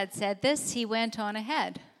had said this, he went on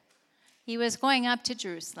ahead. He was going up to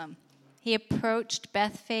Jerusalem. He approached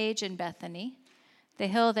Bethphage and Bethany. The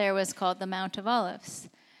hill there was called the Mount of Olives.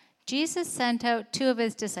 Jesus sent out 2 of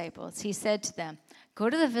his disciples. He said to them, "Go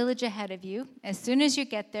to the village ahead of you. As soon as you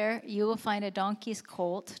get there, you will find a donkey's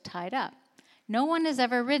colt tied up. No one has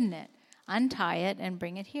ever ridden it. Untie it and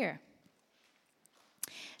bring it here.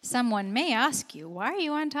 Someone may ask you, 'Why are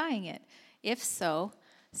you untying it?' If so,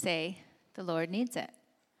 say, 'The Lord needs it.'"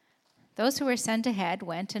 Those who were sent ahead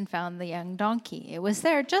went and found the young donkey. It was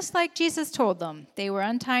there just like Jesus told them. They were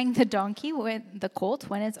untying the colt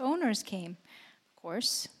when its owners came. Of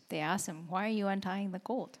course, they asked him, "Why are you untying the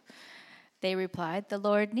colt?" They replied, "The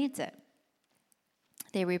Lord needs it."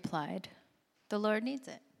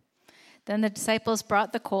 Then the disciples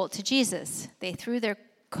brought the colt to Jesus. They threw their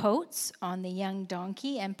coats on the young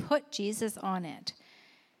donkey and put Jesus on it.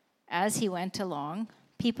 As he went along,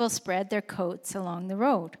 people spread their coats along the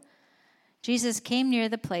road. Jesus came near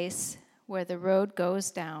the place where the road goes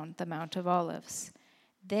down the Mount of Olives.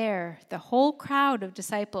 There, the whole crowd of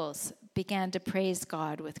disciples began to praise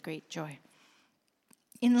God with great joy.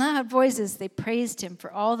 In loud voices, they praised him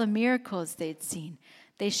for all the miracles they'd seen.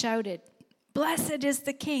 They shouted, "Blessed is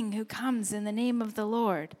the King who comes in the name of the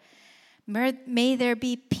Lord. May there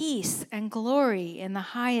be peace and glory in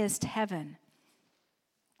the highest heaven."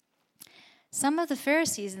 Some of the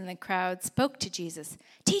Pharisees in the crowd spoke to Jesus.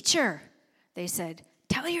 "Teacher," they said,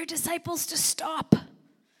 "tell your disciples to stop."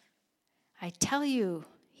 "I tell you,"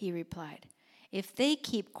 he replied, "if they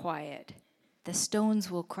keep quiet, the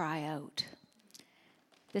stones will cry out."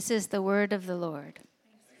 This is the word of the Lord.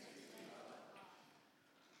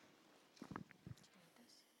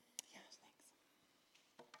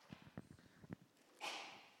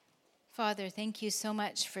 Father, thank you so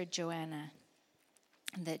much for Joanna,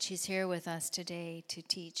 that she's here with us today to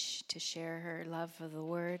teach, to share her love of the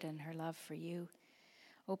word and her love for you.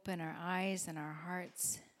 Open our eyes and our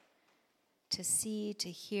hearts to see,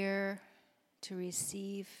 to hear, to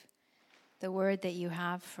receive the word that you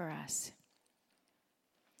have for us.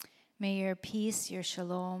 May your peace, your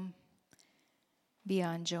shalom, be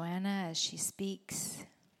on Joanna as she speaks.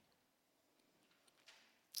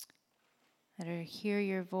 Let her hear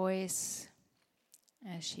your voice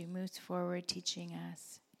as she moves forward teaching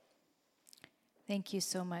us. Thank you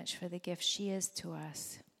so much for the gift she is to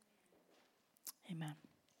us. Amen.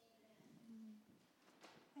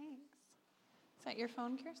 Thanks. Is that your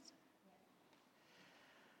phone, Kirsten?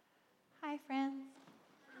 Hi, friends.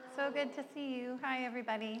 So good to see you. Hi,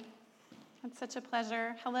 everybody. It's such a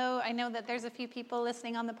pleasure. Hello. I know that there's a few people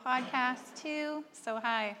listening on the podcast, too. So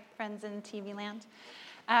hi, friends in TV land.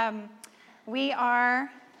 We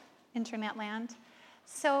are Internet land.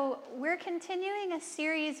 So we're continuing a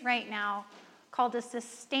series right now called A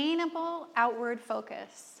Sustainable Outward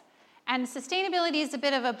Focus. And sustainability is a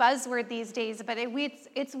bit of a buzzword these days, but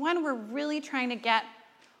it's one we're really trying to get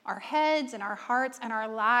our heads and our hearts and our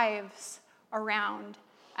lives around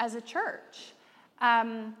as a church.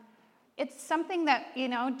 It's something that,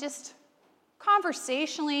 just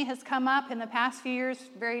conversationally has come up in the past few years,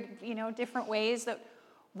 very, different ways, that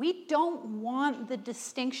we don't want the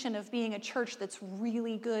distinction of being a church that's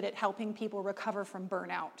really good at helping people recover from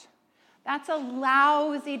burnout. That's a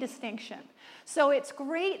lousy distinction. So it's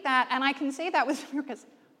great that, and I can say that with because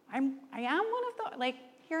I am one of the,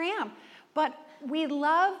 here I am. But we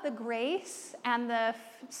love the grace and the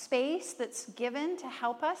space that's given to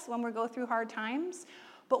help us when we go through hard times.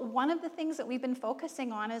 But one of the things that we've been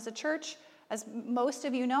focusing on as a church, as most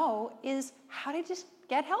of you know, is how to just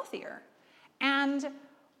get healthier. And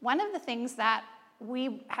one of the things that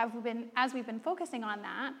we have been, as we've been focusing on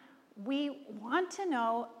that, we want to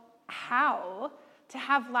know how to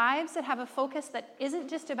have lives that have a focus that isn't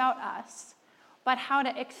just about us, but how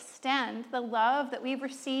to extend the love that we've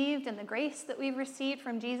received and the grace that we've received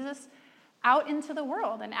from Jesus out into the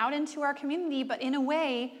world and out into our community, but in a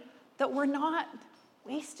way that we're not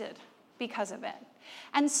wasted because of it.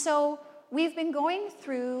 And so we've been going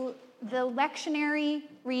through the lectionary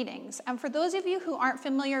readings. And for those of you who aren't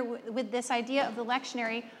familiar with this idea of the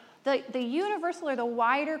lectionary, the universal or the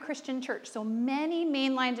wider Christian church, so many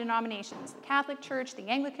mainline denominations, the Catholic Church, the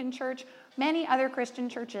Anglican Church, many other Christian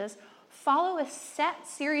churches, follow a set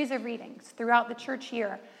series of readings throughout the church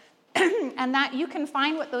year. And that you can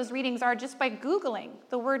find what those readings are just by Googling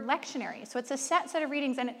the word lectionary. So it's a set of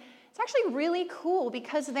readings, and it's actually really cool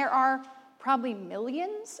because there are probably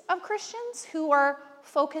millions of Christians who are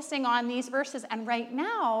focusing on these verses. And right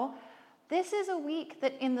now, this is a week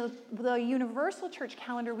that in the universal church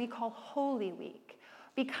calendar we call Holy Week,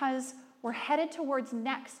 because we're headed towards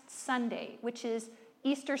next Sunday, which is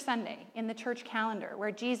Easter Sunday in the church calendar,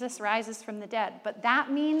 where Jesus rises from the dead. But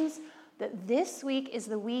that means that this week is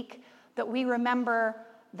the week that we remember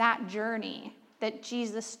that journey that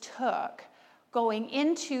Jesus took, going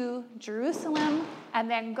into Jerusalem and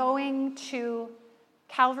then going to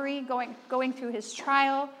Calvary, going through his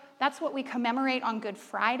trial. That's what we commemorate on Good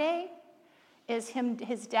Friday, is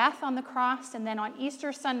his death on the cross. And then on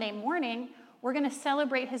Easter Sunday morning, we're going to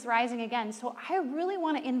celebrate his rising again. So I really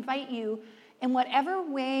want to invite you, in whatever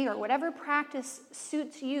way or whatever practice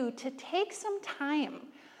suits you, to take some time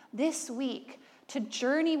this week to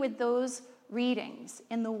journey with those readings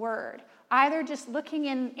in the Word, either just looking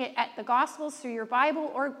at the Gospels through your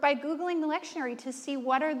Bible or by Googling the lectionary to see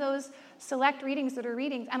what are those select readings that are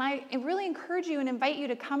readings. And I really encourage you and invite you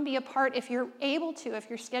to come be a part, if you're able to, if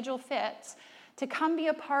your schedule fits, to come be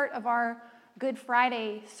a part of our Good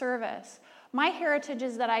Friday service. My heritage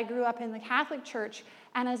is that I grew up in the Catholic Church,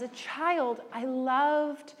 and as a child, I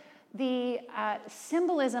loved the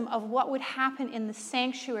symbolism of what would happen in the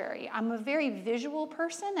sanctuary. I'm a very visual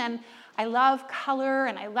person, and I love color,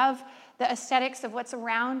 and I love the aesthetics of what's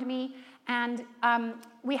around me. And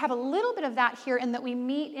we have a little bit of that here in that we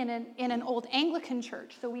meet in an old Anglican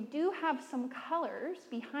church. So we do have some colors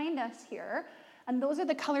behind us here, and those are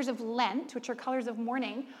the colors of Lent, which are colors of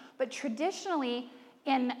mourning. But traditionally,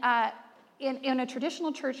 in a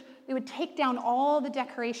traditional church, we would take down all the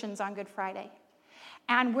decorations on Good Friday.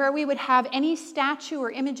 And where we would have any statue or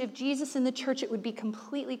image of Jesus in the church, it would be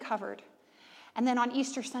completely covered. And then on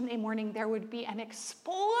Easter Sunday morning, there would be an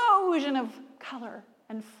explosion of color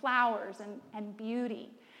and flowers and beauty.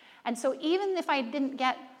 And so even if I didn't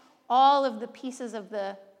get all of the pieces of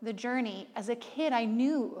the journey, as a kid, I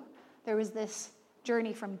knew there was this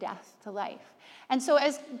journey from death to life. And so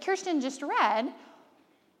as Kirsten just read,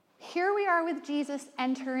 here we are with Jesus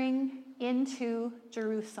entering into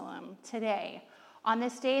Jerusalem today, on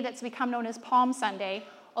this day that's become known as Palm Sunday.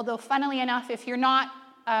 Although, funnily enough, if you're not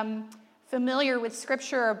familiar with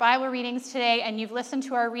Scripture or Bible readings today and you've listened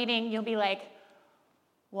to our reading, you'll be like,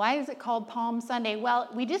 why is it called Palm Sunday? Well,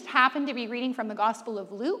 we just happen to be reading from the Gospel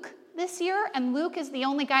of Luke this year, and Luke is the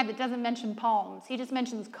only guy that doesn't mention palms. He just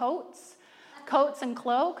mentions coats and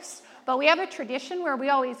cloaks. But we have a tradition where we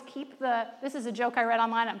always keep this is a joke I read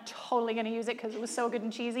online, I'm totally going to use it because it was so good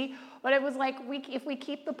and cheesy, but it was like, if we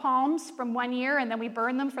keep the palms from one year and then we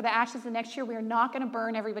burn them for the ashes the next year, we are not going to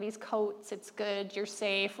burn everybody's coats. It's good, you're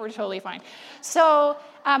safe, we're totally fine. So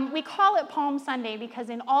we call it Palm Sunday because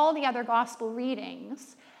in all the other gospel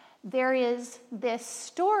readings, there is this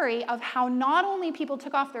story of how not only people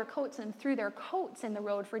took off their coats and threw their coats in the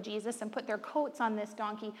road for Jesus and put their coats on this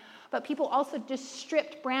donkey, but people also just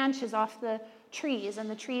stripped branches off the trees, and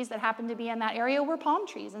the trees that happened to be in that area were palm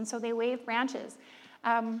trees, and so they waved branches.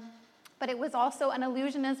 But it was also an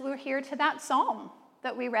allusion, as we're here, to that psalm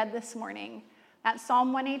that we read this morning, that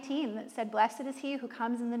Psalm 118 that said, "Blessed is he who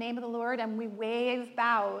comes in the name of the Lord," and we wave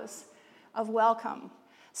boughs of welcome.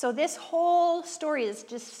 So this whole story is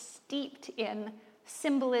just steeped in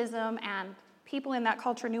symbolism, and people in that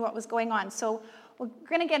culture knew what was going on. So we're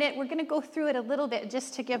going to go through it a little bit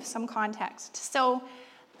just to give some context. So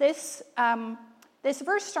this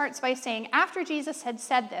verse starts by saying, after Jesus had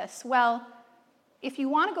said this, well, if you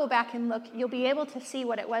want to go back and look, you'll be able to see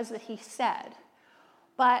what it was that he said.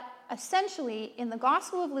 But essentially, in the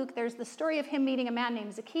Gospel of Luke, there's the story of him meeting a man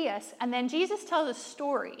named Zacchaeus, and then Jesus tells a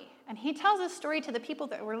story. And he tells a story to the people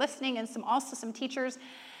that were listening and also some teachers.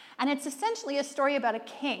 And it's essentially a story about a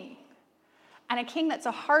king. And a king that's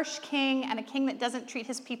a harsh king, and a king that doesn't treat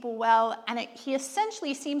his people well. And he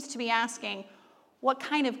essentially seems to be asking, what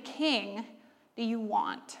kind of king do you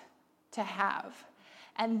want to have?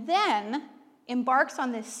 And then embarks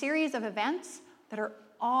on this series of events that are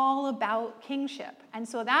all about kingship. And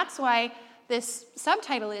so that's why this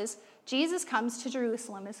subtitle is, Jesus Comes to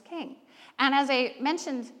Jerusalem as King. And as I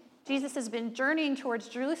mentioned, Jesus has been journeying towards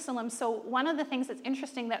Jerusalem. So one of the things that's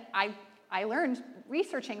interesting that I learned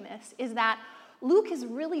researching this is that Luke is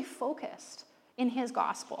really focused in his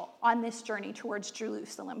gospel on this journey towards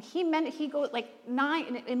Jerusalem. He goes like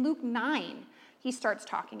in Luke 9, he starts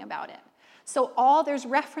talking about it. So there's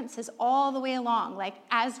references all the way along, like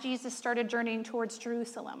as Jesus started journeying towards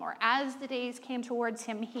Jerusalem, or as the days came towards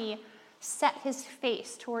him, he set his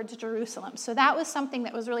face towards Jerusalem. So that was something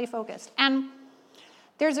that was really focused. And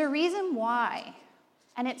there's a reason why,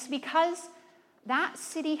 and it's because that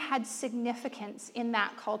city had significance in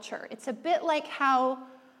that culture. It's a bit like how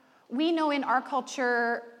we know in our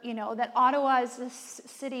culture, that Ottawa is the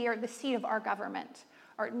city or the seat of our government,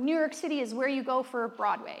 or New York City is where you go for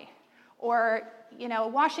Broadway, or,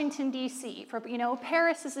 Washington, D.C.,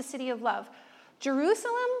 Paris is the city of love.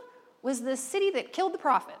 Jerusalem was the city that killed the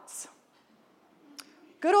prophets.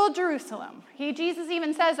 Good old Jerusalem. Jesus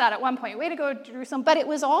even says that at one point. Way to go, Jerusalem. But it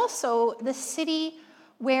was also the city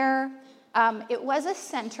where it was a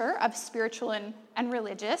center of spiritual and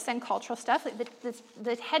religious and cultural stuff.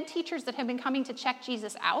 The head teachers that had been coming to check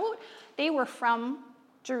Jesus out, they were from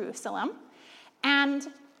Jerusalem. And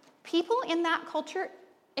people in that culture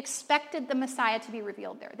expected the Messiah to be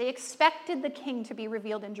revealed there. They expected the king to be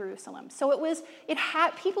revealed in Jerusalem. So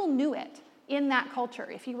people knew it in that culture.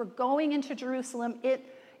 If you were going into Jerusalem,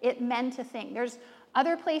 it meant a thing. There's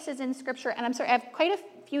other places in Scripture, and I'm sorry, I have quite a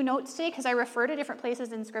few notes today because I refer to different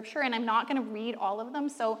places in Scripture, and I'm not going to read all of them.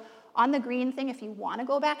 So on the green thing, if you want to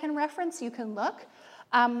go back and reference, you can look.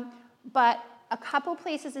 But a couple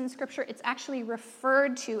places in Scripture, it's actually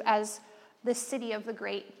referred to as the city of the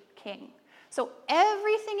great king. So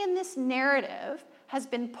everything in this narrative has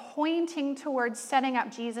been pointing towards setting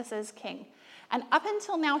up Jesus as king. And up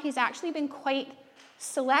until now, he's actually been quite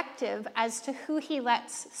selective as to who he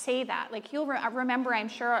lets say that. Like you'll remember, I'm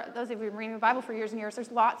sure, those of you who've been reading the Bible for years and years,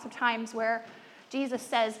 there's lots of times where Jesus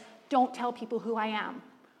says, don't tell people who I am,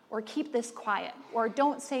 or keep this quiet, or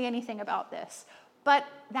don't say anything about this. But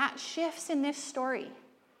that shifts in this story.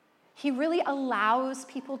 He really allows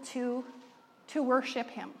people to worship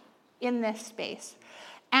him in this space.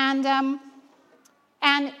 And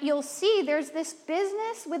you'll see there's this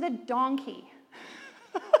business with a donkey.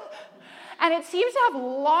 And it seems to have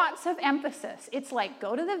lots of emphasis. It's like,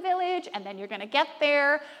 go to the village, and then you're going to get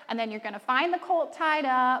there, and then you're going to find the colt tied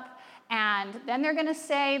up, and then they're going to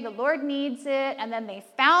say, the Lord needs it, and then they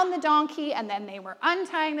found the donkey, and then they were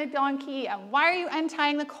untying the donkey, and why are you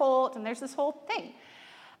untying the colt? And there's this whole thing.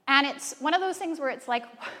 And it's one of those things where it's like,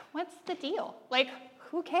 what's the deal? Like,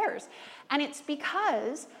 who cares? And it's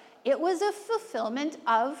because it was a fulfillment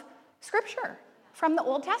of Scripture from the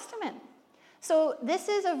Old Testament. So this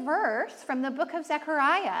is a verse from the book of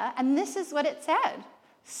Zechariah, and this is what it said.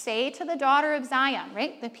 Say to the daughter of Zion,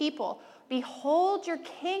 right, the people, behold, your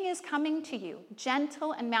king is coming to you,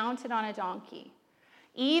 gentle and mounted on a donkey,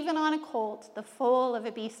 even on a colt, the foal of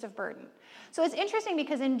a beast of burden. So it's interesting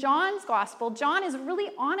because in John's gospel, John is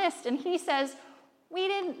really honest, and he says, we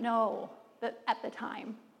didn't know that at the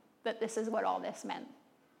time that this is what all this meant.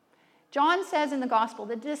 John says in the gospel,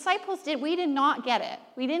 the disciples we did not get it.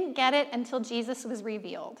 We didn't get it until Jesus was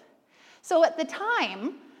revealed. So at the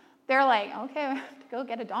time, they're like, okay, I have to go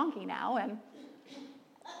get a donkey now and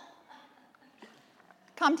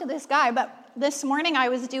come to this guy. But this morning I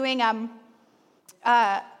was doing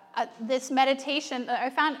this meditation. I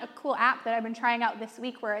found a cool app that I've been trying out this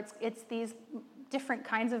week where it's these different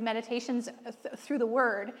kinds of meditations through the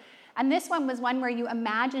Word. And this one was one where you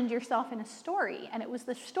imagined yourself in a story, and it was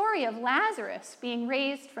the story of Lazarus being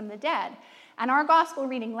raised from the dead. And our gospel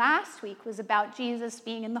reading last week was about Jesus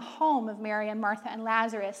being in the home of Mary and Martha and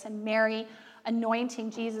Lazarus, and Mary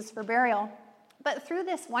anointing Jesus for burial. But through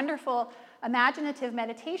this wonderful imaginative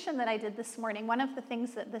meditation that I did this morning, one of the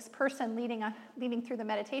things that this person leading through the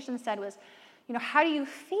meditation said was, how do you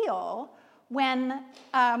feel when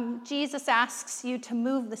Jesus asks you to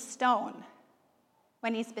move the stone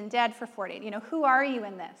when he's been dead for 4 days? Who are you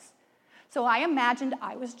in this? So I imagined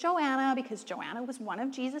I was Joanna, because Joanna was one of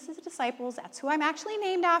Jesus' disciples. That's who I'm actually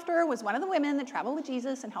named after, was one of the women that traveled with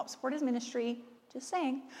Jesus and helped support his ministry. Just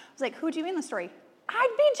saying. I was like, who'd you be in the story?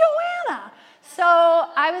 I'd be Joanna. So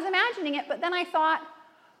I was imagining it, but then I thought,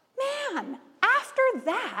 man, after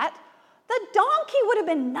that, the donkey would have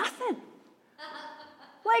been nothing.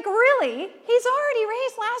 Like, really? He's already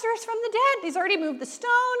raised Lazarus from the dead. He's already moved the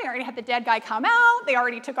stone. He already had the dead guy come out. They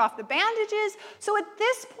already took off the bandages. So at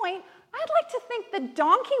this point, I'd like to think the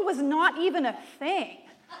donkey was not even a thing.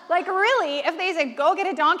 Like, really, if they said, go get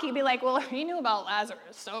a donkey, you'd be like, well, he knew about Lazarus,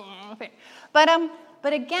 so okay.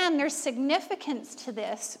 But again, there's significance to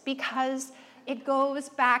this because it goes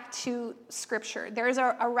back to Scripture. There's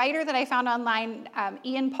a writer that I found online,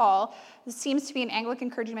 Ian Paul, who seems to be an Anglican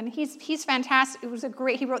clergyman. He's fantastic.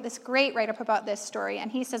 He wrote this great write-up about this story,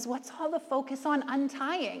 and he says, what's all the focus on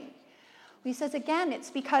untying? He says, again,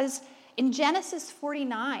 it's because in Genesis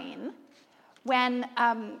 49, when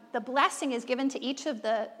the blessing is given to each of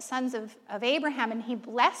the sons of Abraham, and he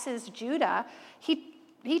blesses Judah,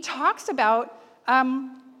 he talks about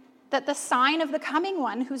that the sign of the coming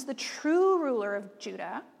one, who's the true ruler of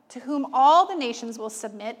Judah, to whom all the nations will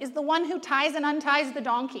submit, is the one who ties and unties the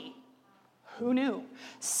donkey. Who knew?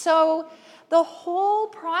 So the whole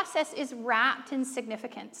process is wrapped in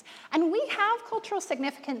significance. And we have cultural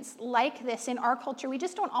significance like this in our culture. We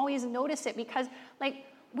just don't always notice it because,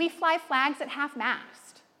 we fly flags at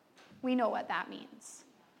half-mast. We know what that means.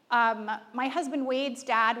 My husband Wade's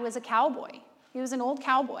dad was a cowboy. He was an old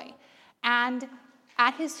cowboy. And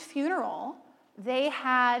at his funeral, they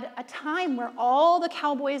had a time where all the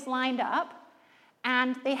cowboys lined up,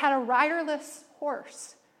 and they had a riderless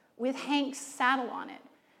horse with Hank's saddle on it,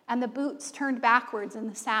 and the boots turned backwards in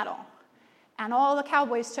the saddle. And all the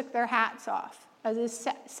cowboys took their hats off as his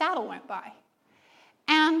saddle went by.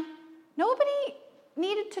 And nobody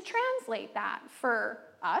needed to translate that for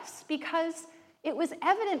us because it was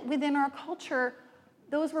evident within our culture.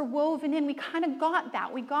 Those were woven in. We kind of got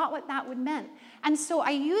that. We got what that would mean. And so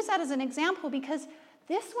I use that as an example because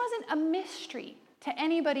this wasn't a mystery to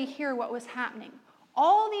anybody here what was happening.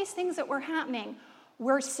 All these things that were happening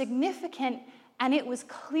were significant, and it was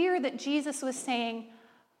clear that Jesus was saying,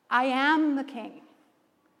 I am the king.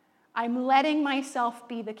 I'm letting myself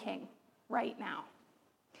be the king right now.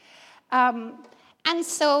 And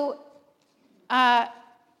so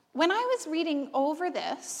when I was reading over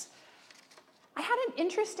this, I had an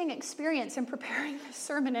interesting experience in preparing this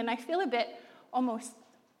sermon, and I feel a bit almost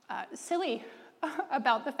silly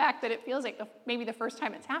about the fact that it feels like maybe the first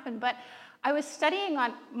time it's happened. But I was studying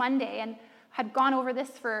on Monday and had gone over this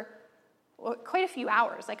for quite a few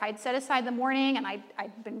hours. Like I'd set aside the morning, and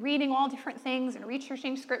I'd been reading all different things and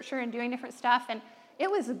researching scripture and doing different stuff, and it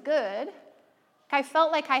was good. I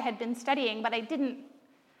felt like I had been studying, but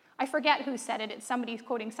I forget who said it. It's somebody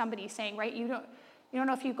quoting somebody saying, right, you don't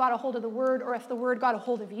know if you got a hold of the word or if the word got a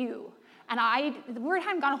hold of you. And the word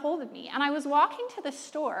hadn't got a hold of me. And I was walking to the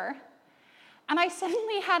store, and I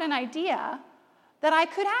suddenly had an idea that I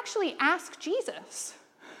could actually ask Jesus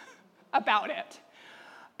about it.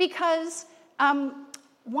 Because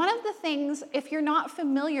one of the things, if you're not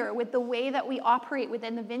familiar with the way that we operate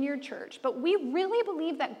within the Vineyard Church, but we really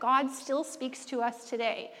believe that God still speaks to us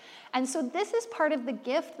today. And so this is part of the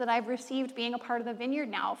gift that I've received being a part of the Vineyard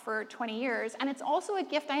now for 20 years. And it's also a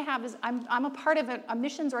gift I have is I'm a part of a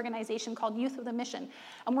missions organization called Youth of the Mission.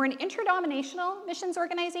 And we're an interdenominational missions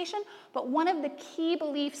organization, but one of the key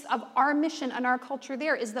beliefs of our mission and our culture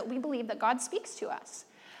there is that we believe that God speaks to us.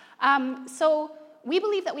 So we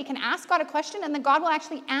believe that we can ask God a question and then God will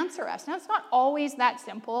actually answer us. Now, it's not always that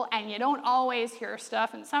simple, and you don't always hear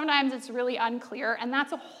stuff, and sometimes it's really unclear, and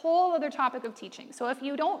that's a whole other topic of teaching. So if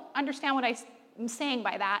you don't understand what I'm saying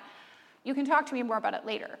by that, you can talk to me more about it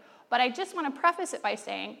later. But I just want to preface it by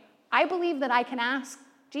saying, I believe that I can ask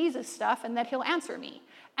Jesus stuff and that he'll answer me.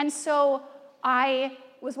 And so I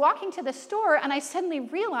was walking to the store, and I suddenly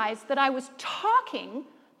realized that I was talking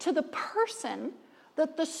to the person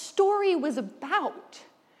that the story was about,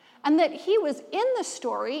 and that he was in the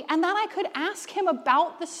story, and that I could ask him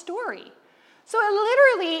about the story. So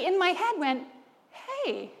I literally, in my head, went,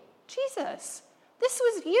 hey, Jesus, this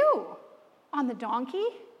was you on the donkey.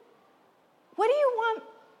 What do you want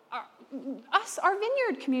our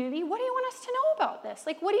Vineyard community, what do you want us to know about this?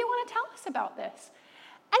 Like, what do you want to tell us about this?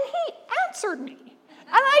 And he answered me.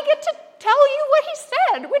 And I get to tell you what he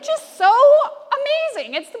said, which is so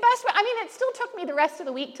amazing. It's the best way. I mean, it still took me the rest of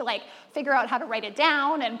the week to figure out how to write it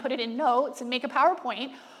down and put it in notes and make a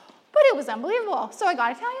PowerPoint, but it was unbelievable. So I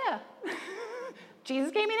got to tell you,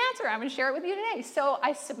 Jesus gave me an answer. I'm going to share it with you today. So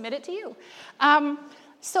I submit it to you.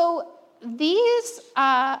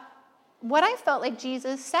 What I felt like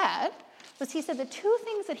Jesus said was he said the two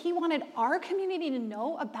things that he wanted our community to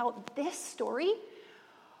know about this story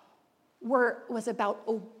was about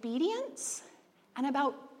obedience and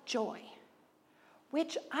about joy,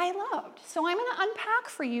 which I loved. So I'm going to unpack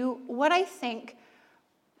for you what I think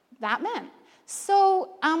that meant.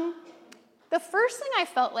 So the first thing I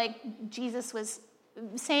felt like Jesus was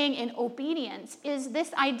saying in obedience is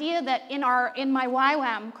this idea that in my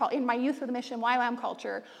YWAM, in my Youth of the Mission YWAM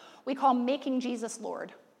culture, we call making Jesus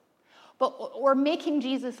Lord, or making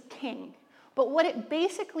Jesus King. But what it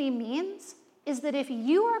basically means is that if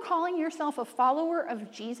you are calling yourself a follower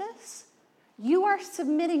of Jesus, you are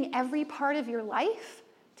submitting every part of your life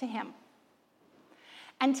to him.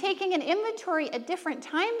 And taking an inventory at different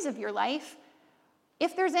times of your life,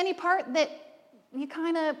 if there's any part that you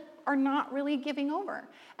kind of are not really giving over.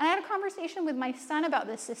 And I had a conversation with my son about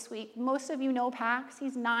this week. Most of you know Pax.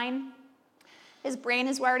 He's 9. His brain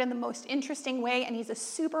is wired in the most interesting way, and he's a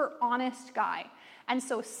super honest guy. And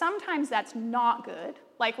so sometimes that's not good,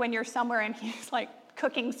 like when you're somewhere and he's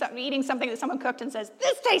cooking something, eating something that someone cooked and says,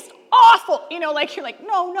 this tastes awful, you're like,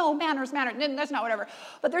 no, manners, that's not whatever.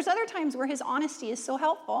 But there's other times where his honesty is so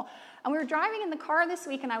helpful. And we were driving in the car this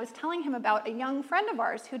week, and I was telling him about a young friend of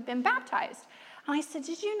ours who'd been baptized. And I said,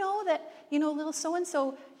 did you know that, little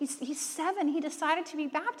so-and-so, he's 7, he decided to be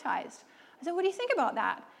baptized. I said, what do you think about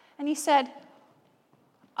that? And he said,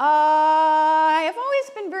 I have always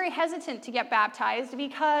been very hesitant to get baptized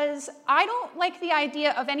because I don't like the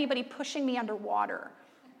idea of anybody pushing me underwater.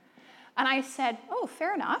 And I said, oh,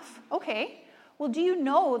 fair enough. Okay. Well, do you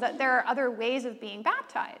know that there are other ways of being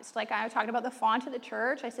baptized? Like I talked about the font of the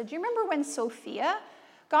church. I said, do you remember when Sophia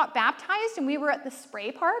got baptized and we were at the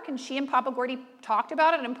spray park and she and Papa Gordy talked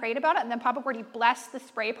about it and prayed about it, and then Papa Gordy blessed the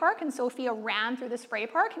spray park and Sophia ran through the spray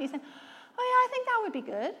park, and he said, oh yeah, I think that would be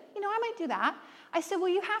good. I might do that. I said, well,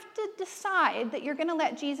 you have to decide that you're going to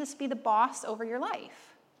let Jesus be the boss over your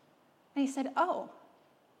life. And he said, oh.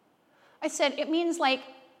 I said, it means like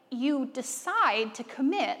you decide to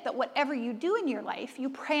commit that whatever you do in your life, you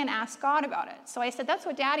pray and ask God about it. So I said, that's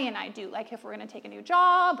what Daddy and I do. Like if we're going to take a new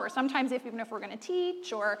job, or sometimes even if we're going to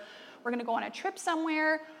teach, or we're going to go on a trip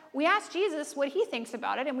somewhere, we ask Jesus what he thinks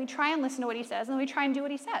about it, and we try and listen to what he says, and we try and do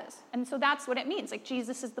what he says. And so that's what it means. Like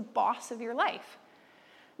Jesus is the boss of your life.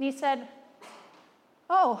 And he said,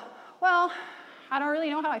 oh, well, I don't really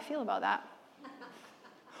know how I feel about that.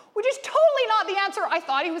 Which is totally not the answer I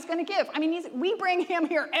thought he was going to give. I mean, we bring him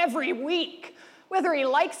here every week, whether he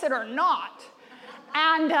likes it or not.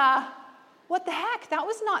 And what the heck? That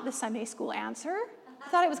was not the Sunday school answer. I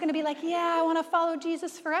thought it was going to be like, yeah, I want to follow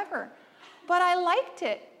Jesus forever. But I liked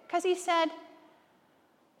it because he said,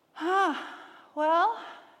 well,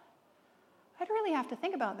 I'd really have to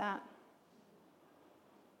think about that.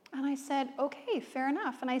 And I said, okay, fair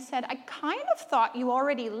enough. And I said, I kind of thought you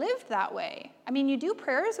already lived that way. I mean, you do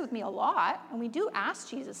prayers with me a lot, and we do ask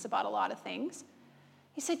Jesus about a lot of things.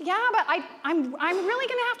 He said, yeah, but I'm really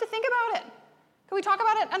going to have to think about it. Can we talk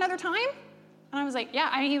about it another time? And I was like,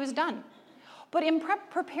 yeah, he was done. But in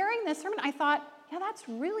preparing this sermon, I thought, yeah, that's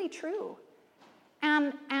really true.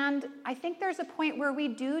 And I think there's a point where we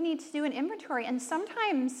do need to do an inventory. And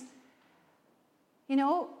sometimes,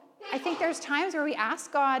 I think there's times where we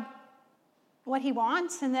ask God what he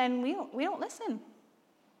wants, and then we don't listen.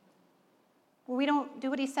 Or we don't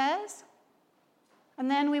do what he says. And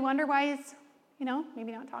then we wonder why he's,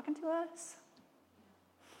 maybe not talking to us.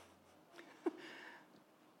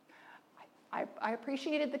 I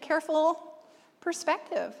appreciated the careful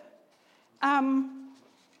perspective.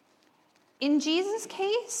 In Jesus'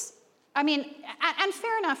 case, I mean, and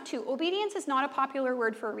fair enough too, obedience is not a popular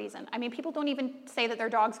word for a reason. I mean, people don't even say that their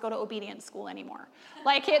dogs go to obedience school anymore.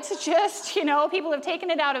 Like, it's just, people have taken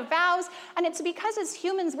it out of vows, and it's because as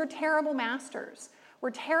humans, we're terrible masters. We're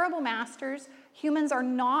terrible masters. Humans are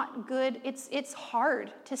not good. It's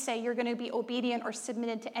hard to say you're going to be obedient or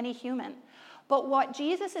submitted to any human. But what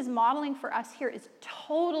Jesus is modeling for us here is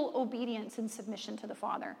total obedience and submission to the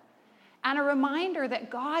Father. And a reminder that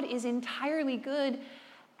God is entirely good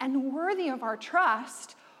and worthy of our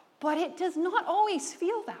trust, but it does not always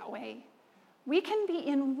feel that way. We can be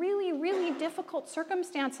in really, really difficult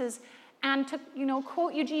circumstances, and to,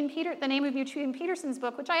 quote the name of Eugene Peterson's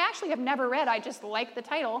book, which I actually have never read, I just like the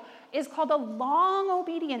title, is called A Long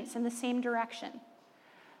Obedience in the Same Direction.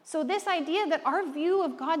 So this idea that our view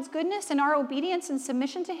of God's goodness and our obedience and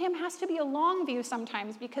submission to him has to be a long view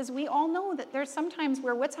sometimes, because we all know that there's sometimes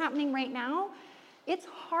where what's happening right now, it's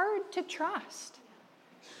hard to trust.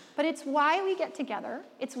 But it's why we get together.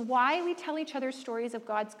 It's why we tell each other stories of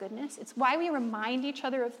God's goodness. It's why we remind each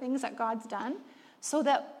other of things that God's done, so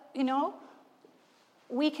that,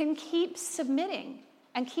 we can keep submitting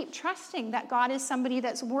and keep trusting that God is somebody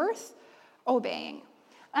that's worth obeying.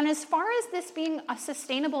 And as far as this being a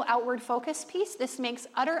sustainable outward focus piece, this makes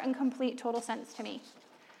utter and complete total sense to me.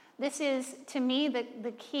 This is, to me,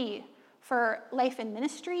 the key for life in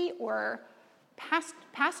ministry or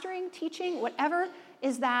pastoring, teaching, whatever,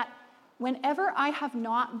 is that whenever I have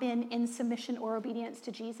not been in submission or obedience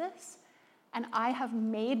to Jesus, and I have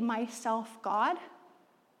made myself God,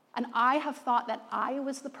 and I have thought that I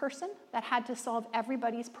was the person that had to solve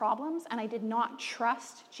everybody's problems, and I did not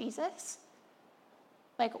trust Jesus.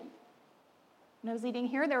 Like, when I was leading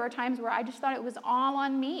here, there were times where I just thought it was all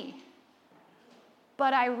on me.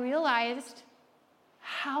 But I realized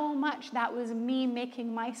how much that was me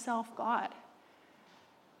making myself God.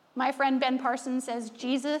 My friend Ben Parsons says,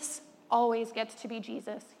 Jesus always gets to be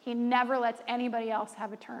Jesus. He never lets anybody else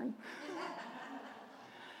have a turn.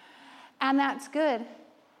 And that's good.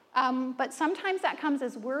 But sometimes that comes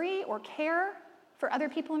as worry or care for other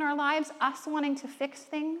people in our lives, us wanting to fix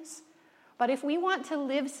things. But if we want to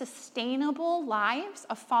live sustainable lives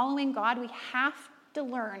of following God, we have to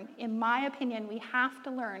learn, in my opinion, we have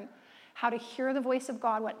to learn how to hear the voice of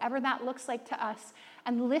God, whatever that looks like to us,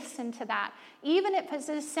 and listen to that. Even if it's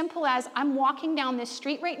as simple as I'm walking down this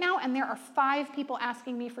street right now and there are 5 people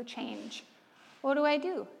asking me for change. What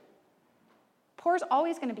do? Poor's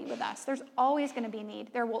always going to be with us. There's always going to be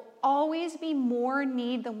need. There will always be more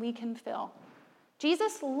need than we can fill.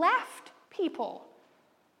 Jesus left people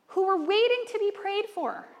who were waiting to be prayed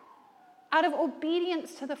for. out of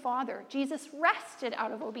obedience to the Father. Jesus rested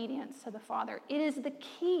out of obedience to the Father. It is the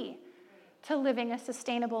key to living a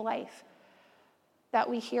sustainable life that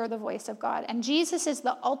we hear the voice of God. And Jesus is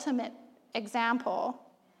the ultimate example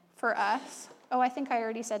for us. Oh, I think I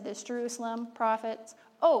already said this. Jerusalem, prophets.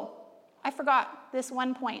 Oh, I forgot this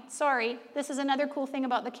one point. Sorry. This is another cool thing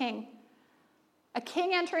about the king. A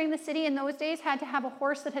king entering the city in those days had to have a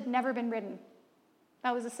horse that had never been ridden.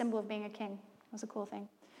 That was a symbol of being a king. It was a cool thing.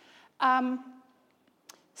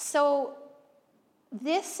 So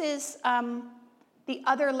this is the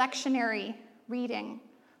other lectionary reading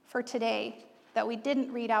for today that we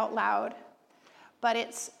didn't read out loud, but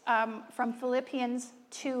it's from Philippians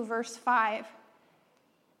 2, verse 5.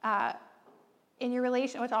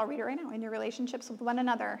 Which I'll read it right now. In your relationships with one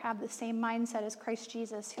another, have the same mindset as Christ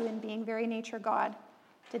Jesus, who in being very nature God,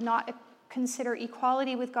 did not consider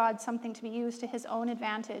equality with God something to be used to his own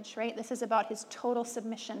advantage, right? This is about his total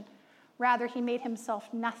submission. Rather, he made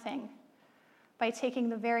himself nothing by taking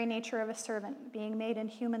the very nature of a servant, being made in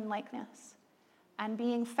human likeness. And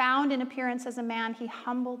being found in appearance as a man, he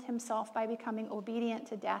humbled himself by becoming obedient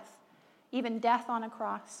to death, even death on a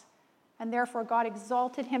cross. And therefore God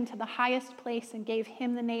exalted him to the highest place and gave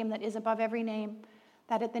him the name that is above every name,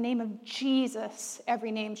 that at the name of Jesus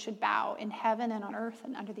every name should bow in heaven and on earth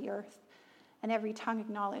and under the earth, and every tongue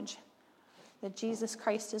acknowledge that Jesus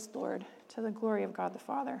Christ is Lord, to the glory of God the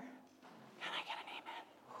Father. Can I get an amen?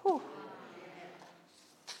 Whew.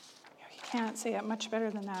 You can't say it much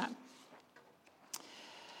better than that.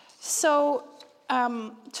 So,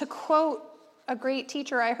 to quote a great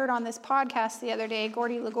teacher I heard on this podcast the other day,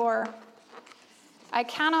 Gordy Lagore, I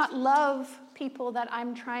cannot love people that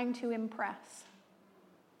I'm trying to impress.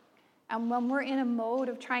 And when we're in a mode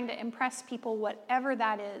of trying to impress people, whatever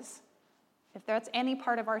that is, if that's any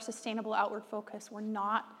part of our sustainable outward focus, we're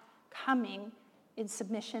not coming in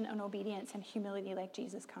submission and obedience and humility like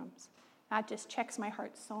Jesus comes. That just checks my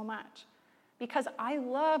heart so much. Because I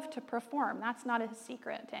love to perform. That's not a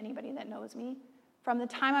secret to anybody that knows me. From the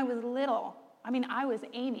time I was little, I was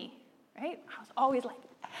Amy, right? I was always like,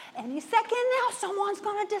 any second now, someone's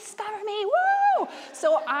going to discover me. Woo!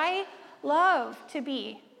 So I love to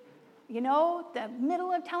be, the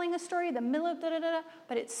middle of telling a story, the middle of da-da-da-da.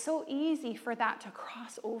 But it's so easy for that to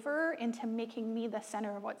cross over into making me the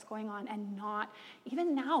center of what's going on and not,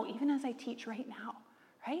 even now, even as I teach right now,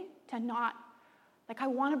 right? To not, I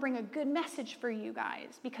want to bring a good message for you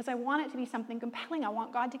guys because I want it to be something compelling. I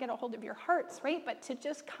want God to get a hold of your hearts, right? But to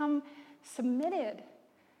just come submitted,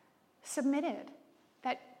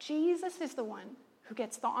 that Jesus is the one who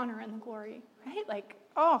gets the honor and the glory, right?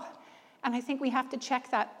 And I think we have to check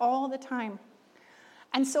that all the time.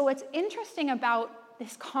 And so what's interesting about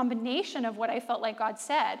this combination of what I felt like God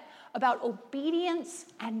said about obedience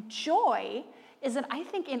and joy is that I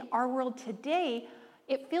think in our world today,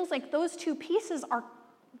 it feels like those two pieces are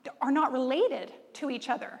not related to each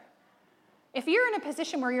other. If you're in a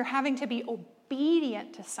position where you're having to be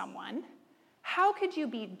obedient to someone, how could you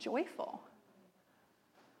be joyful?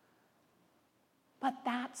 But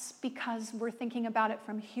that's because we're thinking about it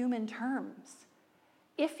from human terms.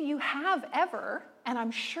 If you have ever, and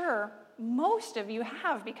I'm sure most of you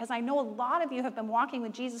have, because I know a lot of you have been walking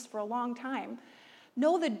with Jesus for a long time,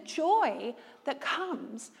 know the joy that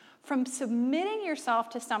comes from submitting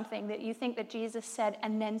yourself to something that you think that Jesus said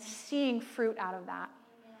and then seeing fruit out of that.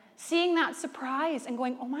 Amen. Seeing that surprise and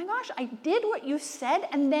going, oh my gosh, I did what you said,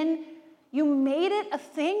 and then you made it a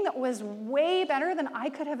thing that was way better than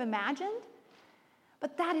I could have imagined.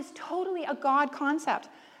 But that is totally a God concept.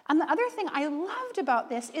 And the other thing I loved about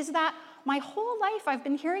this is that my whole life I've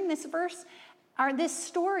been hearing this verse, or this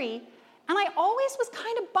story, and I always was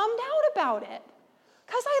kind of bummed out about it.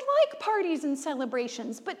 Because I like parties and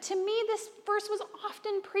celebrations, but to me this verse was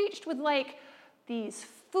often preached with these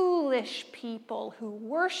foolish people who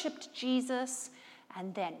worshiped Jesus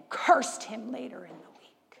and then cursed him later in the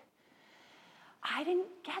week. I didn't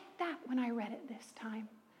get that when I read it this time.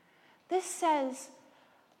 This says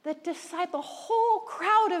that the whole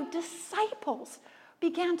crowd of disciples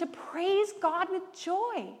began to praise God with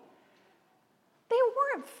joy. They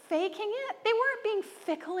weren't faking it. They weren't being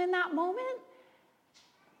fickle in that moment.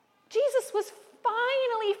 Jesus was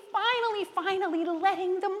finally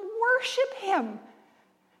letting them worship him.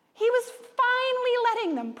 He was finally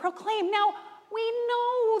letting them proclaim. Now, we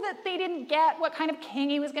know that they didn't get what kind of king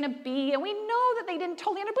he was going to be, and we know that they didn't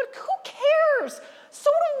totally understand, but who cares? So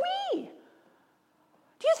do we.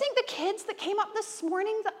 Do you think the kids that came up this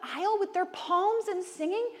morning the aisle with their palms and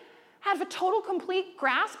singing have a total complete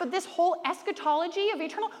grasp of this whole eschatology of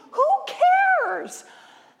eternal? Who cares?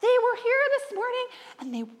 They were here this morning,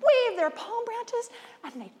 and they waved their palm branches,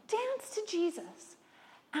 and they danced to Jesus.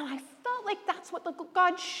 And I felt like that's what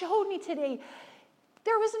God showed me today.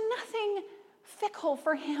 There was nothing fickle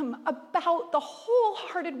for him about the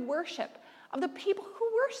wholehearted worship of the people who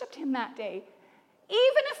worshiped him that day.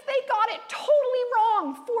 Even if they got it totally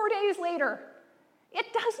wrong 4 days later,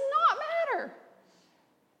 it does not matter.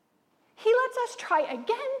 He lets us try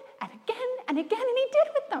again and again and again, and he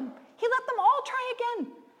did with them. He let them all try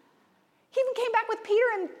again. He even came back with Peter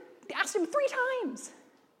and asked him 3 times.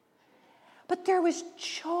 But there was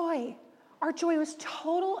joy. Our joy was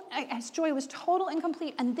total, his joy was total and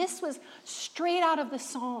complete, and this was straight out of the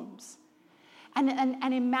Psalms. And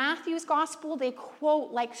in Matthew's gospel, they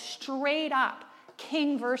quote like straight up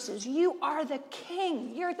king verses. You are the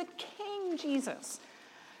king. You're the king, Jesus.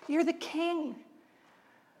 You're the king.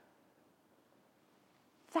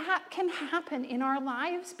 That can happen in our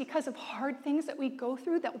lives because of hard things that we go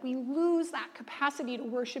through, that we lose that capacity to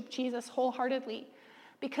worship Jesus wholeheartedly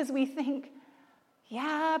because we think,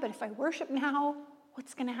 yeah, but if I worship now,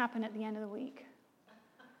 what's going to happen at the end of the week?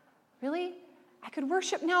 Really? I could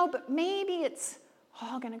worship now, but maybe it's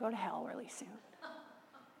all going to go to hell really soon.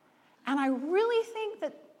 And I really think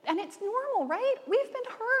that, and it's normal, right? We've been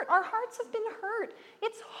hurt. Our hearts have been hurt.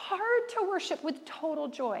 It's hard to worship with total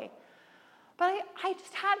joy. But I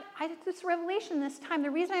had this revelation this time. The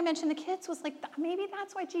reason I mentioned the kids was like, maybe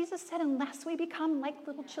that's why Jesus said, unless we become like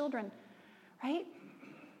little children, right?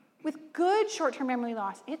 With good short-term memory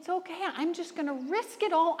loss, it's okay. I'm just going to risk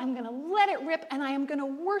it all. I'm going to let it rip, and I am going to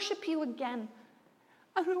worship you again.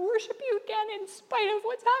 I'm going to worship you again in spite of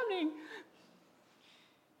what's happening.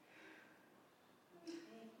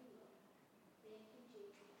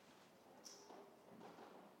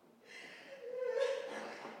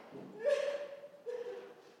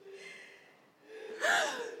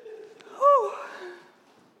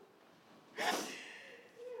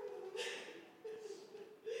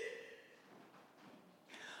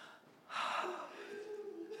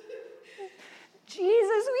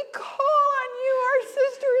 Jesus, we call on you. Our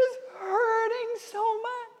sister is hurting so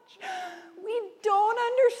much. We don't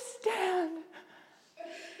understand.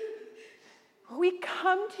 We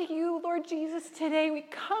come to you, Lord Jesus, today. We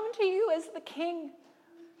come to you as the King.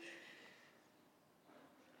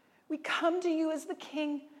 We come to you as the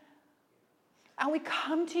King. And we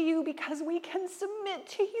come to you because we can submit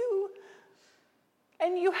to you.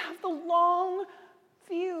 And you have the long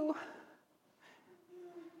view.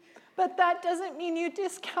 But that doesn't mean you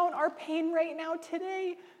discount our pain right now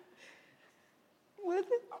today. With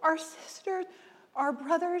our sisters, our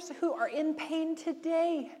brothers who are in pain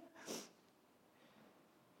today.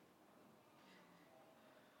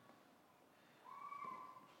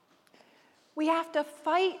 We have to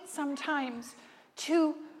fight sometimes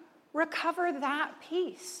to recover that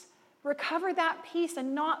peace. Recover that peace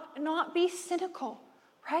and not be cynical,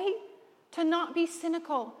 right? To not be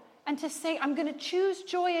cynical. And to say, I'm going to choose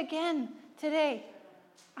joy again today.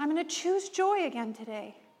 I'm going to choose joy again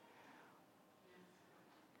today.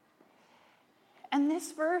 And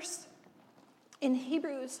this verse in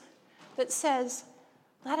Hebrews that says,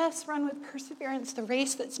 let us run with perseverance the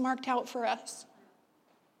race that's marked out for us.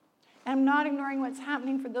 And I'm not ignoring what's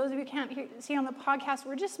happening. For those of you who can't see on the podcast,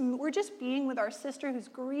 we're just being with our sister who's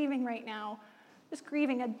grieving right now, just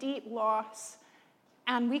grieving a deep loss.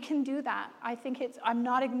 And we can do that. I think I'm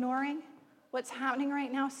not ignoring what's happening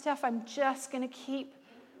right now, Steph. We're just going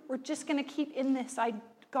to keep in this.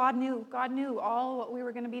 God knew all what we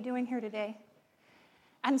were going to be doing here today.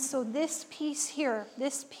 And so this piece here,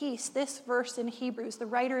 this verse in Hebrews, the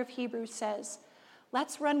writer of Hebrews says,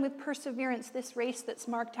 let's run with perseverance this race that's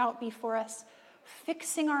marked out before us,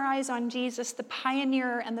 fixing our eyes on Jesus, the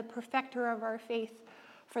pioneer and the perfecter of our faith,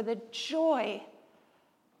 for the joy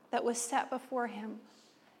that was set before him.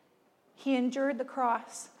 He endured the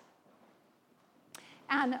cross.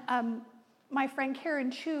 And my friend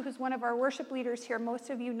Karen Chu, who's one of our worship leaders here,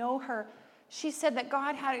 most of you know her, she said that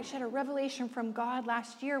she had a revelation from God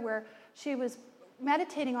last year where she was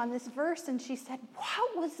meditating on this verse, and she said,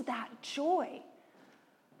 what was that joy?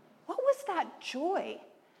 What was that joy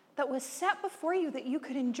that was set before you that you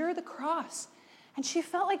could endure the cross? And she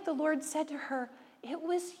felt like the Lord said to her, it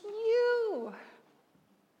was you.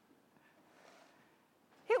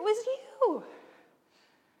 It was you.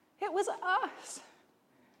 It was us.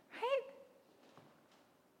 Right?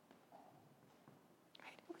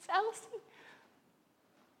 It was Elsie.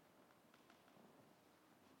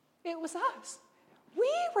 It was us. We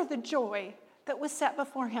were the joy that was set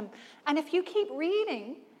before him. And if you keep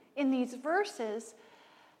reading in these verses,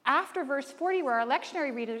 after verse 40, where our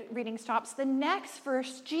lectionary reading stops, the next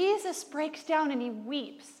verse, Jesus breaks down and he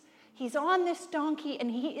weeps. He's on this donkey and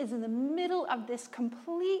he is in the middle of this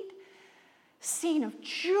complete scene of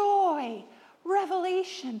joy,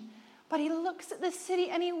 revelation. But he looks at the city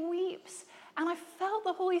and he weeps. And I felt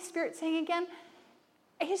the Holy Spirit saying again,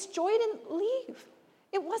 his joy didn't leave.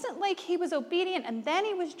 It wasn't like he was obedient and then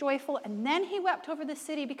he was joyful and then he wept over the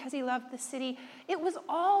city because he loved the city. It was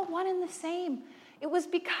all one and the same. It was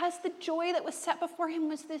because the joy that was set before him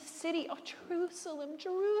was this city. Oh, Jerusalem,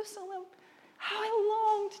 Jerusalem, how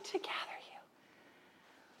I longed to gather you.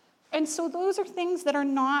 And so those are things that are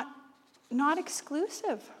not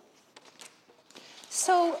exclusive.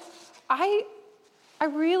 So I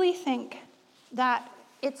really think that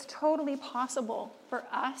it's totally possible for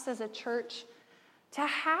us as a church to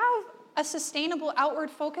have a sustainable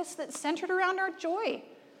outward focus that's centered around our joy.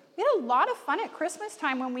 We had a lot of fun at Christmas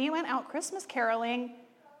time when we went out Christmas caroling,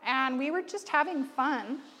 and we were just having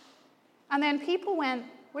fun. And then people went,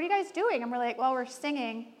 "What are you guys doing?" And we're like, "Well, we're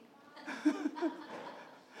singing."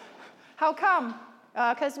 How come?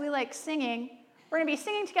 Because we like singing. We're going to be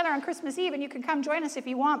singing together on Christmas Eve, and you can come join us if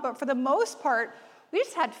you want. But for the most part, we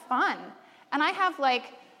just had fun. And I have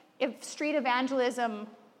street evangelism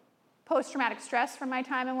post-traumatic stress from my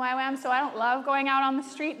time in YWAM, so I don't love going out on the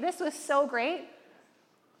street. This was so great.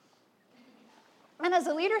 And as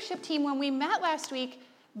a leadership team, when we met last week,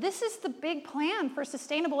 this is the big plan for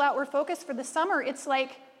sustainable outward focus for the summer. It's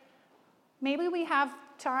like maybe we have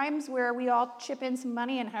times where we all chip in some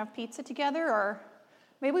money and have pizza together, or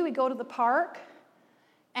maybe we go to the park,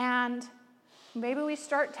 and maybe we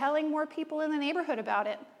start telling more people in the neighborhood about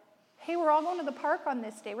it. Hey, we're all going to the park on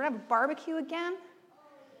this day. We're going to have a barbecue again.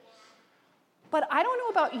 But I don't know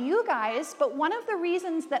about you guys, but one of the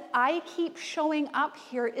reasons that I keep showing up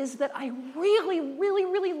here is that I really, really,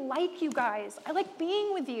 really like you guys. I like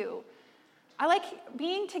being with you. I like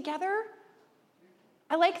being together.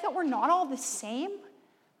 I like that we're not all the same.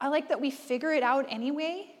 I like that we figure it out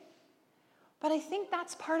anyway. But I think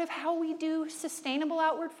that's part of how we do sustainable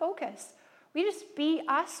outward focus. We just be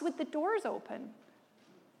us with the doors open.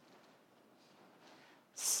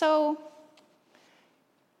 So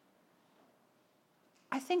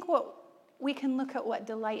I think we can look at what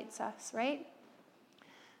delights us, right?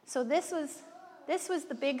 So this was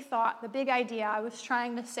the big thought, the big idea I was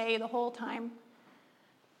trying to say the whole time.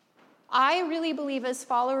 I really believe as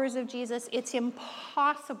followers of Jesus, it's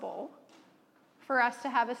impossible for us to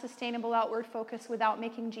have a sustainable outward focus without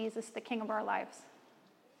making Jesus the King of our lives.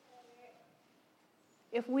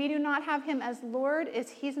 If we do not have him as Lord,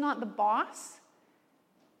 he's not the boss,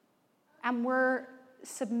 and we're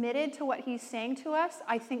submitted to what he's saying to us,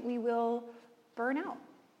 I think we will burn out.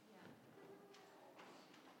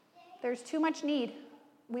 There's too much need.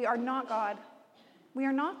 We are not God. We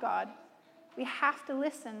are not God. We have to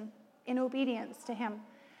listen in obedience to him.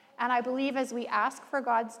 And I believe as we ask for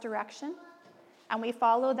God's direction and we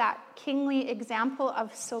follow that kingly example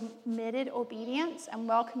of submitted obedience and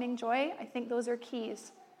welcoming joy, I think those are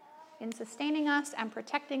keys in sustaining us and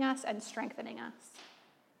protecting us and strengthening us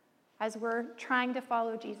as we're trying to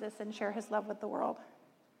follow Jesus and share his love with the world.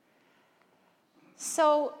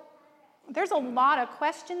 So there's a lot of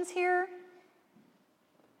questions here,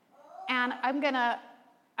 and I'm gonna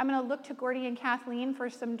look to Gordy and Kathleen for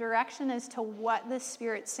some direction as to what the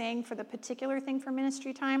Spirit's saying for the particular thing for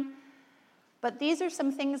ministry time. But these are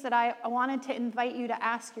some things that I wanted to invite you to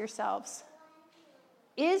ask yourselves.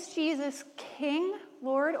 Is Jesus King,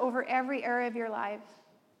 Lord, over every area of your life?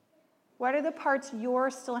 What are the parts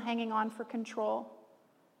you're still hanging on for control?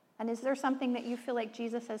 And is there something that you feel like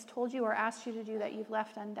Jesus has told you or asked you to do that you've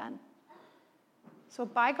left undone? So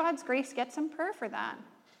by God's grace, get some prayer for that.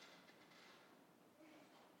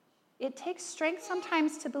 It takes strength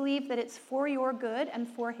sometimes to believe that it's for your good and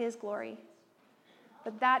for his glory.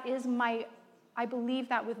 But I believe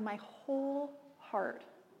that with my whole heart.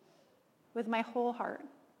 With my whole heart.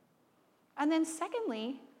 And then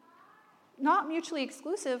secondly, not mutually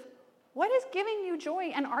exclusive, what is giving you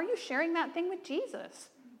joy, and are you sharing that thing with Jesus?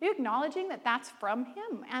 Are you acknowledging that that's from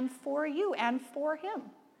him and for you and for him?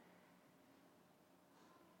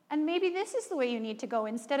 And maybe this is the way you need to go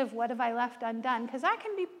instead of what have I left undone, because that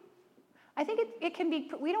can be, I think it can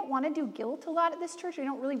be, we don't want to do guilt a lot at this church. We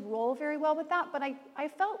don't really roll very well with that, but I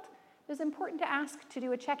felt it was important to ask to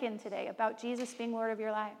do a check-in today about Jesus being Lord of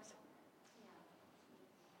your lives.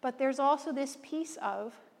 But there's also this piece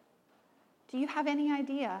of, do you have any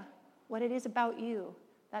idea what it is about you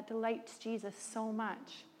that delights Jesus so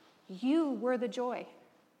much? You were the joy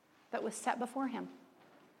that was set before him.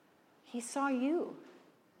 He saw you.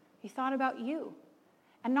 He thought about you.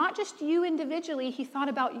 And not just you individually, he thought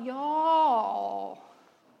about y'all,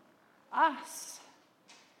 us.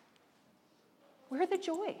 We're the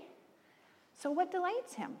joy. So what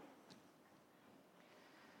delights him?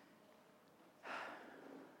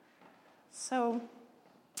 So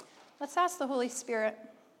let's ask the Holy Spirit.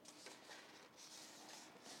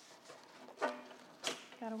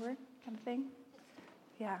 Got a word? Got a thing?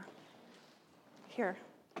 Yeah. Here.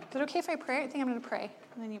 Is it okay if I pray? I think I'm going to pray,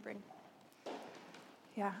 and then you bring.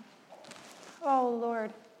 Yeah. Oh,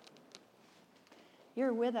 Lord.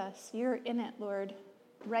 You're with us. You're in it, Lord.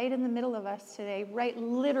 Right in the middle of us today.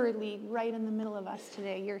 Literally right in the middle of us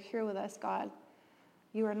today. You're here with us, God.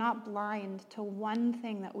 You are not blind to one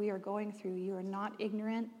thing that we are going through. You are not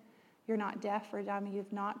ignorant. You're not deaf or dumb.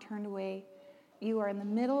 You've not turned away. You are in the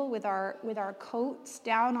middle with our coats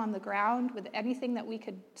down on the ground, with anything that we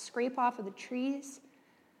could scrape off of the trees,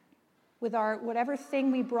 with our whatever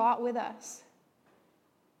thing we brought with us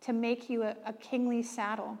to make you a kingly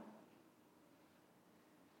saddle.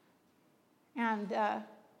 And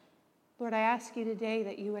Lord, I ask you today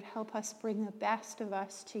that you would help us bring the best of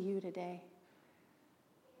us to you today.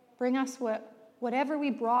 Bring us whatever we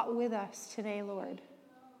brought with us today, Lord,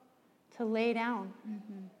 to lay down,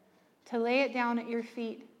 to lay it down at your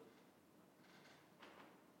feet,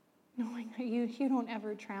 knowing that you don't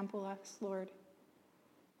ever trample us, Lord.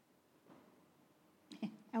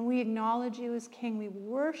 And we acknowledge you as King. We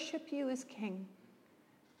worship you as King.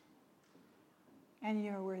 And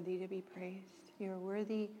you're worthy to be praised. You're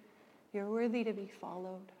worthy to be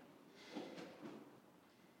followed.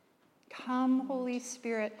 Come, Holy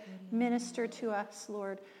Spirit, minister to us,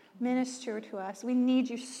 Lord. Minister to us. We need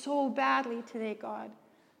you so badly today, God.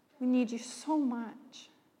 We need you so much.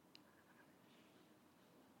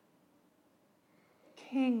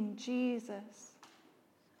 King Jesus.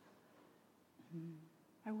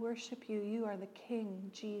 I worship you. You are the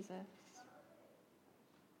King, Jesus.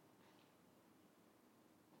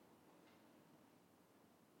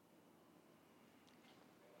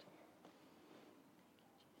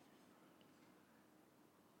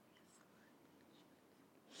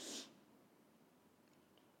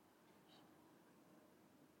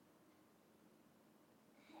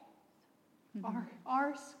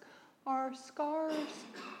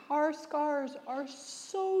 Our scars are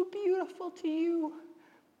so beautiful to you.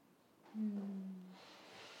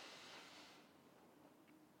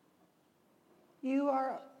 You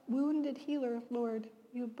are a wounded healer, Lord.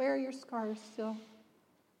 You bear your scars still.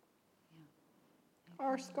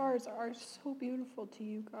 Our scars are so beautiful to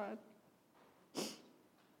you, God.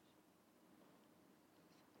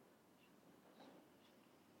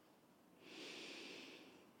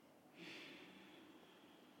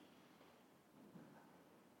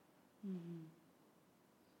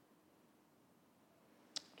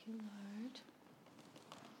 Thank you, Lord.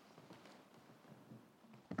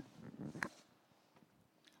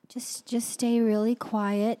 Just stay really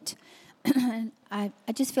quiet. I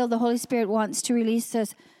just feel the Holy Spirit wants to release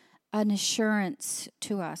us an assurance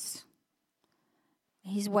to us.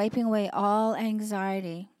 He's wiping away all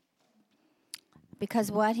anxiety.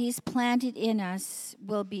 Because what he's planted in us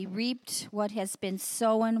will be reaped. What has been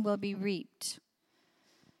sown will be reaped.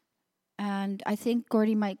 And I think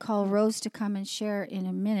Gordy might call Rose to come and share in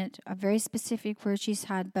a minute a very specific word she's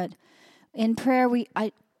had. But in prayer,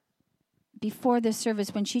 before the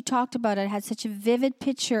service, when she talked about it, I had such a vivid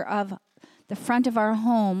picture of the front of our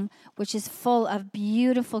home, which is full of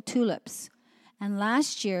beautiful tulips. And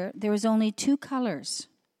last year, there was only 2 colors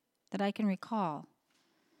that I can recall.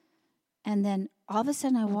 And then all of a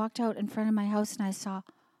sudden, I walked out in front of my house and I saw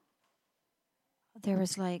there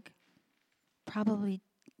was like probably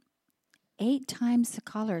 8 times the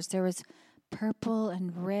colors. There was purple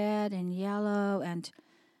and red and yellow, and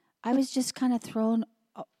I was just kind of thrown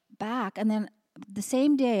back. And then the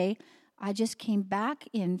same day, I just came back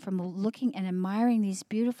in from looking and admiring these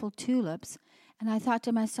beautiful tulips, and I thought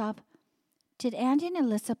to myself, did Andy and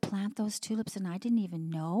Alyssa plant those tulips and I didn't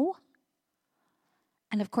even know?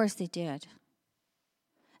 And of course they did.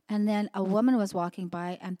 And then a woman was walking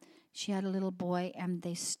by, and she had a little boy, and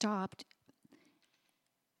they stopped.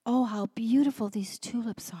 Oh, how beautiful these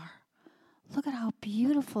tulips are. Look at how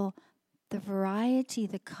beautiful the variety,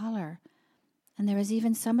 the color. And there was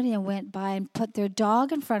even somebody who went by and put their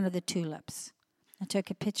dog in front of the tulips and took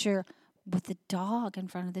a picture with the dog in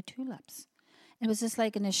front of the tulips. It was just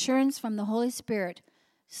like an assurance from the Holy Spirit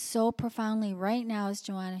so profoundly right now, as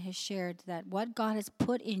Joanna has shared, that what God has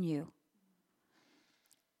put in you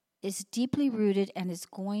is deeply rooted and is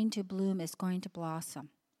going to bloom, is going to blossom.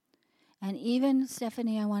 And even,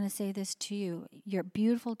 Stephanie, I want to say this to you, your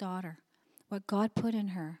beautiful daughter, what God put in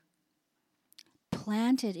her,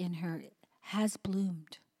 planted in her has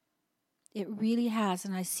bloomed. It really has,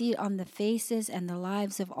 and I see it on the faces and the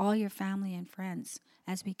lives of all your family and friends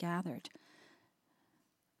as we gathered.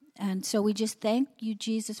 And so we just thank you,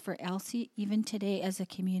 Jesus, for Elsie, even today as a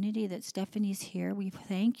community, that Stephanie's here. We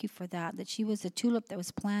thank you for that she was a tulip that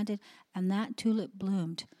was planted, and that tulip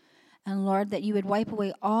bloomed. And Lord, that you would wipe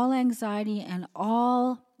away all anxiety and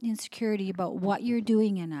all insecurity about what you're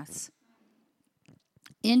doing in us,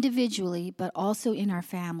 individually, but also in our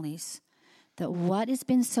families. That what has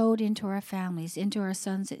been sowed into our families, into our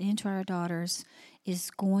sons, and into our daughters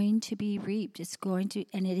is going to be reaped. It's going to,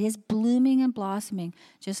 and it is blooming and blossoming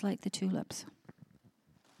just like the tulips.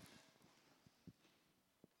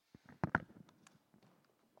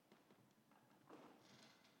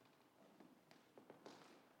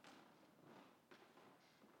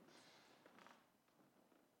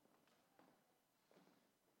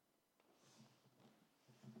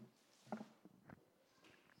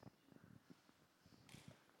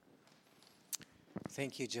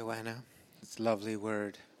 Thank you, Joanna. It's a lovely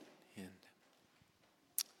word. And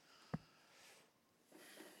I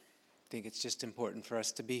think it's just important for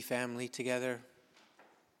us to be family together.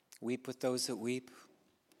 Weep with those that weep.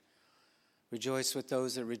 Rejoice with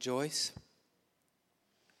those that rejoice.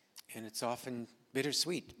 And it's often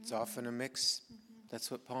bittersweet. It's often a mix. That's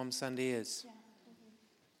what Palm Sunday is.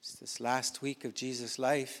 It's this last week of Jesus'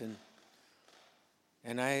 life.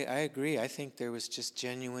 And I agree. I think there was just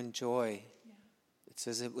genuine joy. It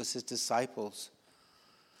says it was his disciples.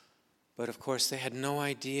 But of course, they had no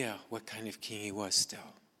idea what kind of king he was still.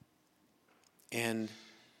 And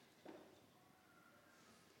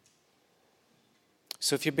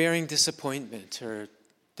so if you're bearing disappointment or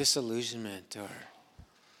disillusionment or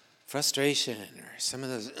frustration or some of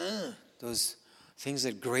those things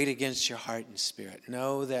that grate against your heart and spirit,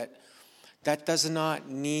 know that that does not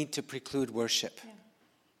need to preclude worship. Yeah.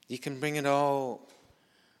 You can bring it all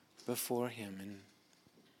before him and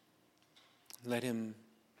let him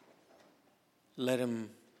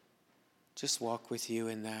just walk with you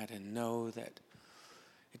in that, and know that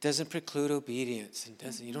it doesn't preclude obedience,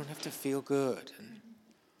 and you don't have to feel good. And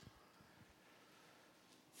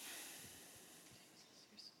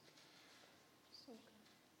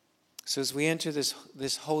so as we enter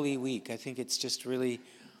this Holy Week, I think it's just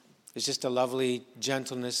a lovely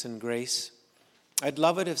gentleness and grace. I'd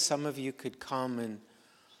love it if some of you could come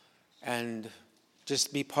and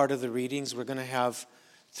just be part of the readings. We're going to have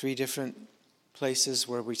 3 different places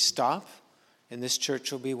where we stop, and this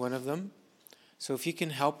church will be one of them. So if you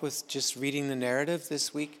can help with just reading the narrative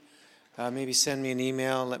this week, maybe send me an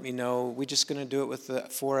email, let me know. We're just going to do it with the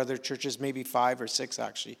 4 other churches, maybe 5 or 6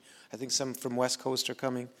 actually. I think some from West Coast are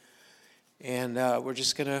coming. And we're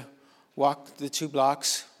just going to walk the 2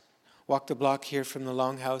 blocks, walk the block here from the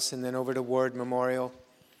Longhouse and then over to Ward Memorial.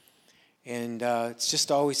 And it's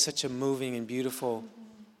just always such a moving and beautiful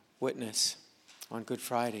witness on Good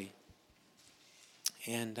Friday.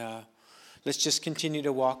 And let's just continue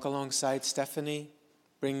to walk alongside Stephanie,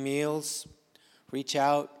 bring meals, reach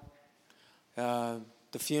out. The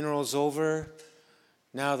funeral's over.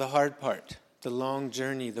 Now the hard part, the long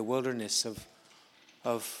journey, the wilderness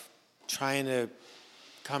of trying to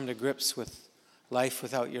come to grips with life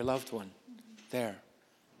without your loved one there.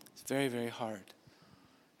 It's very, very hard.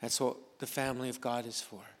 That's what the family of God is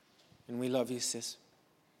for. And we love you, sis.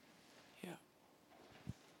 Yeah.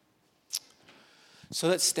 So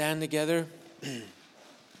let's stand together.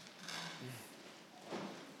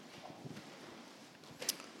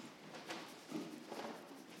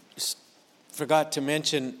 Just forgot to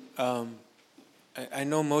mention, I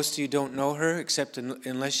know most of you don't know her, except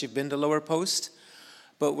unless you've been to Lower Post.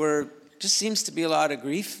 But just seems to be a lot of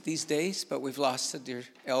grief these days. But we've lost a dear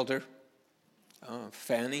elder.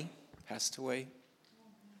 Fanny passed away.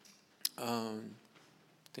 I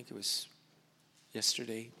think it was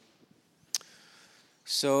yesterday.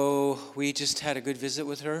 So we just had a good visit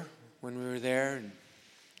with her when we were there, and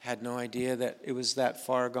had no idea that it was that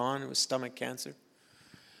far gone. It was stomach cancer.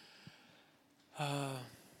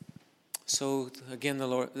 So again,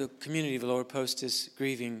 the community of the Lower Post is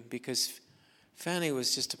grieving because Fanny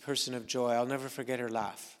was just a person of joy. I'll never forget her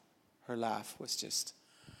laugh. Her laugh was just,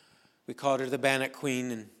 we called her the Bannock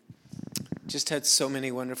Queen, and just had so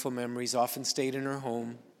many wonderful memories, often stayed in her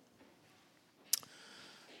home.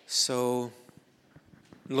 So,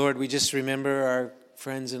 Lord, we just remember our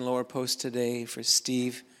friends in Lower Post today. For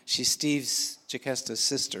Steve, she's Steve's Jaquesta's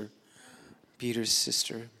sister, Peter's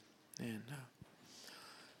sister, and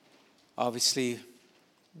obviously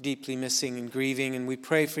deeply missing and grieving, and we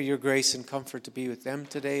pray for your grace and comfort to be with them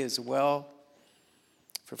today as well.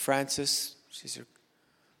 For Frances, she's her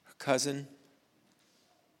cousin,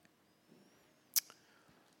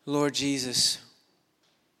 Lord Jesus,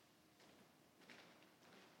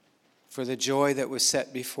 for the joy that was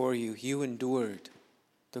set before you, you endured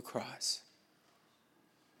the cross.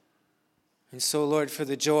 And so, Lord, for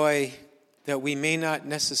the joy that we may not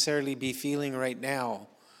necessarily be feeling right now,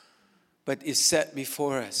 but is set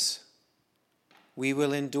before us, we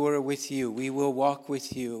will endure with you. We will walk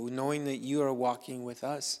with you, knowing that you are walking with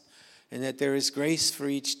us and that there is grace for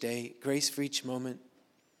each day, grace for each moment.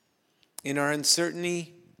 In our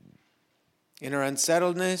uncertainty, in our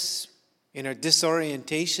unsettledness, in our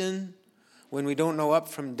disorientation, when we don't know up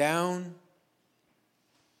from down,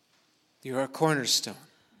 you're our cornerstone.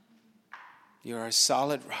 You're our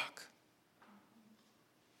solid rock,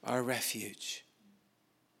 our refuge.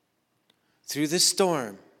 Through the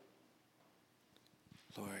storm,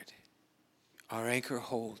 Lord, our anchor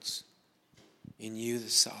holds in you, the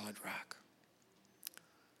solid rock.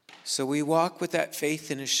 So we walk with that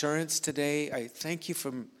faith and assurance today. I thank you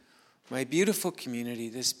for my beautiful community,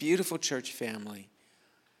 this beautiful church family,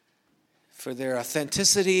 for their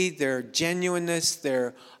authenticity, their genuineness,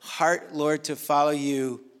 their heart, Lord, to follow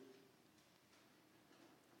you.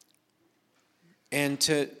 And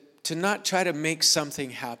to not try to make something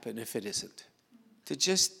happen if it isn't. To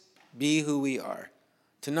just be who we are.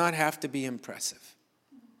 To not have to be impressive.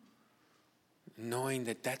 Knowing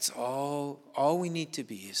that that's all we need to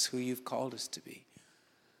be is who you've called us to be.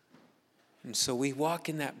 And so we walk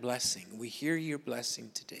in that blessing. We hear your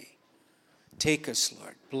blessing today. Take us,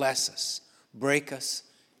 Lord. Bless us. Break us.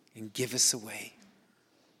 And give us away.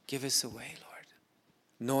 Give us away, Lord.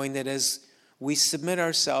 Knowing that as we submit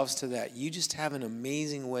ourselves to that, you just have an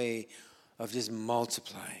amazing way of just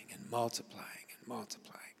multiplying and multiplying and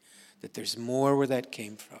multiplying. That there's more where that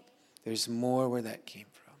came from. There's more where that came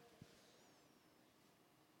from.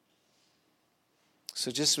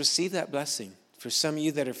 So just receive that blessing. For some of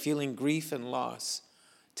you that are feeling grief and loss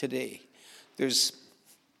today, there's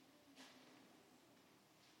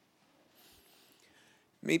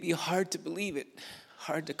maybe hard to believe it,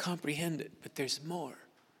 hard to comprehend it, but there's more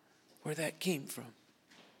where that came from.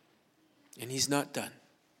 And he's not done.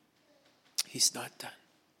 He's not done.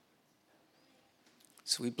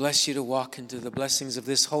 So we bless you to walk into the blessings of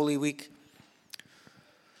this Holy Week.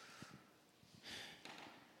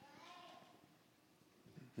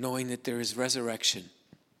 Knowing that there is resurrection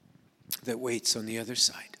that waits on the other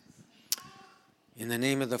side. In the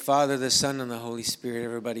name of the Father, the Son, and the Holy Spirit,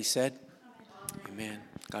 everybody said, Amen.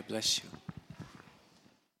 God bless you.